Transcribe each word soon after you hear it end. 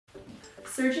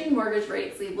Surging mortgage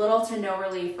rates leave little to no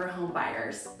relief for home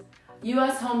buyers.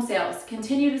 U.S. home sales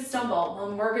continue to stumble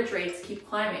while mortgage rates keep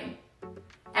climbing.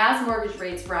 As mortgage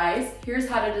rates rise, here's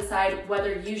how to decide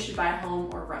whether you should buy a home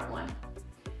or rent one.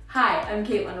 Hi, I'm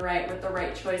Caitlin Wright with The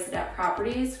Right Choice at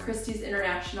Properties, Christie's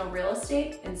International Real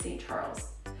Estate in St.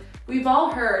 Charles. We've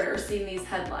all heard or seen these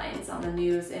headlines on the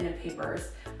news and in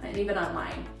papers, and even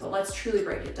online, but let's truly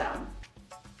break it down.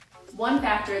 One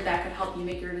factor that could help you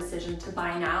make your decision to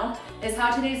buy now is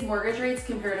how today's mortgage rates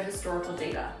compare to historical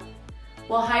data.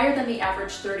 While higher than the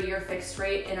average 30-year fixed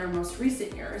rate in our most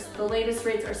recent years, the latest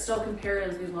rates are still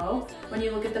comparatively low when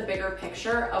you look at the bigger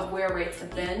picture of where rates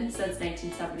have been since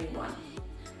 1971.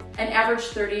 An average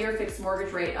 30-year fixed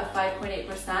mortgage rate of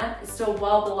 5.8% is still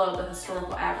well below the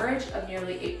historical average of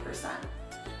nearly 8%.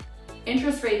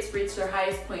 Interest rates reached their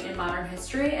highest point in modern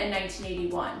history in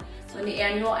 1981, when the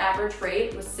annual average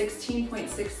rate was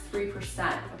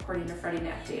 16.63%, according to Freddie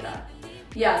Mac data.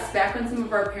 Yes, back when some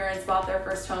of our parents bought their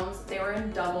first homes, they were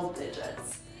in double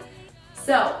digits.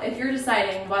 So, if you're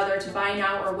deciding whether to buy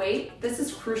now or wait, this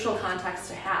is crucial context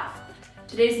to have.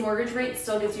 Today's mortgage rate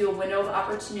still gives you a window of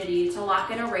opportunity to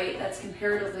lock in a rate that's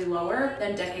comparatively lower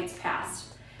than decades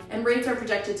past, and rates are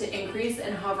projected to increase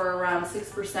and hover around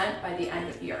 6% by the end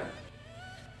of the year.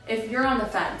 If you're on the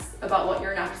fence about what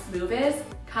your next move is,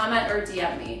 comment or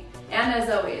DM me. And as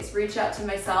always, reach out to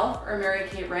myself or Mary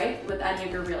Kate Wright with any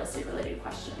of your real estate related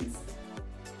questions.